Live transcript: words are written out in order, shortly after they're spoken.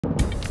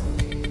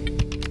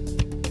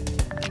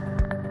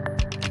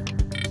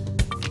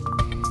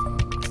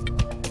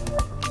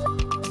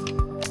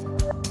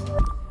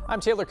I'm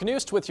Taylor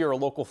Knust with your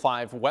Local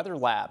 5 Weather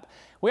Lab.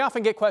 We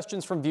often get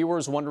questions from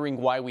viewers wondering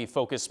why we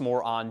focus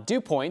more on dew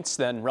points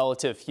than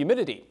relative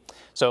humidity.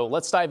 So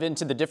let's dive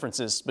into the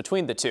differences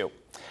between the two.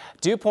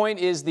 Dew point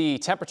is the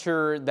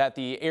temperature that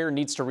the air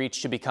needs to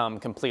reach to become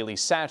completely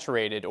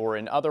saturated, or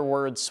in other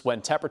words,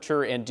 when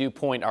temperature and dew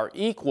point are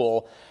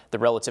equal, the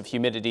relative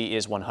humidity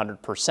is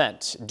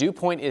 100%. Dew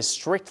point is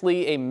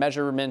strictly a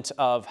measurement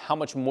of how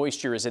much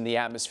moisture is in the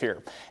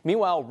atmosphere.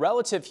 Meanwhile,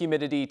 relative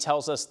humidity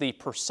tells us the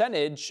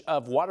percentage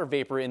of water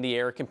vapor in the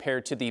air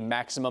compared to the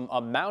maximum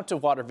amount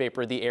of water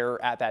vapor the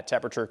air at that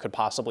temperature could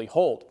possibly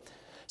hold.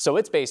 So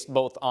it's based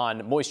both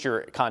on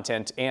moisture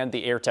content and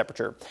the air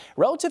temperature.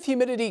 Relative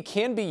humidity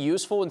can be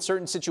useful in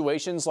certain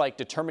situations like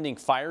determining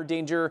fire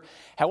danger.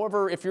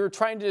 However, if you're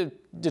trying to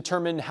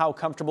determine how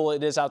comfortable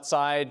it is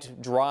outside,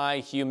 dry,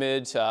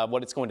 humid,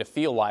 what it's going to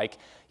feel like,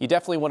 you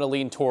definitely want to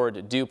lean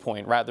toward dew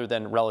point rather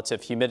than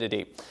relative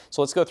humidity.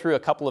 So let's go through a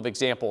couple of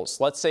examples.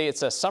 Let's say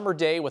it's a summer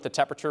day with a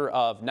temperature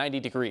of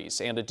 90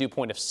 degrees and a dew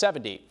point of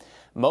 70.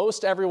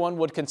 Most everyone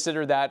would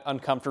consider that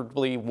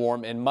uncomfortably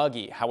warm and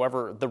muggy.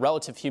 However, the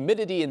relative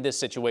humidity in this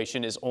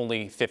situation is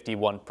only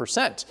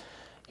 51%.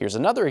 Here's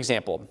another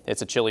example.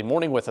 It's a chilly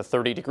morning with a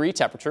 30-degree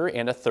temperature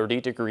and a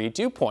 30-degree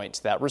dew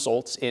point. That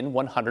results in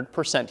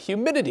 100%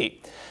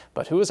 humidity.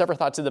 But who has ever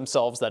thought to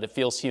themselves that it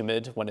feels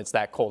humid when it's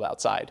that cold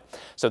outside?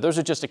 So those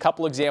are just a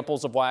couple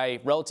examples of why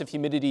relative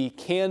humidity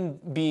can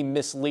be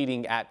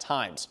misleading at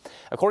times.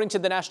 According to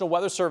the National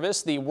Weather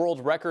Service, the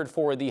world record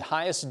for the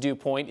highest dew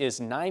point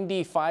is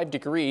 95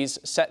 degrees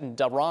set in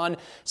Dhahran,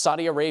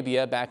 Saudi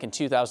Arabia back in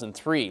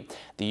 2003.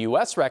 The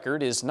U.S.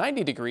 record is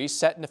 90 degrees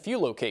set in a few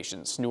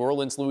locations: New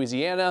Orleans,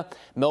 Louisiana,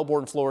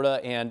 Melbourne, Florida,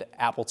 and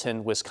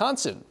Appleton,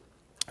 Wisconsin.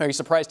 Are you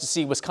surprised to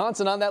see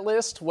Wisconsin on that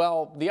list?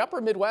 Well, the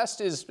upper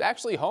Midwest is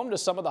actually home to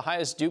some of the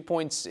highest dew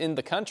points in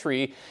the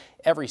country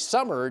every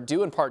summer,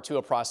 due in part to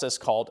a process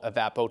called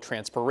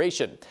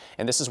evapotranspiration.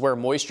 And this is where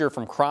moisture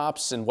from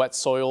crops and wet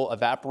soil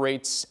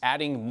evaporates,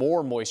 adding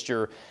more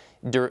moisture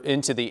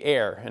into the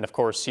air. And of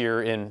course,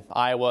 here in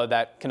Iowa,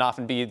 that can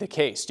often be the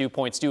case. Dew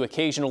points do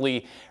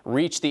occasionally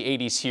reach the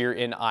 80s here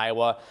in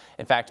Iowa.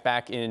 In fact,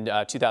 back in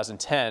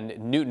 2010,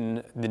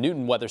 the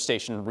Newton weather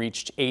station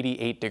reached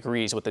 88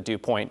 degrees with the dew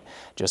point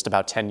just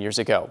about 10 years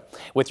ago.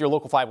 With your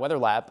Local 5 Weather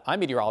Lab, I'm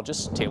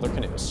meteorologist Taylor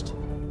Knust.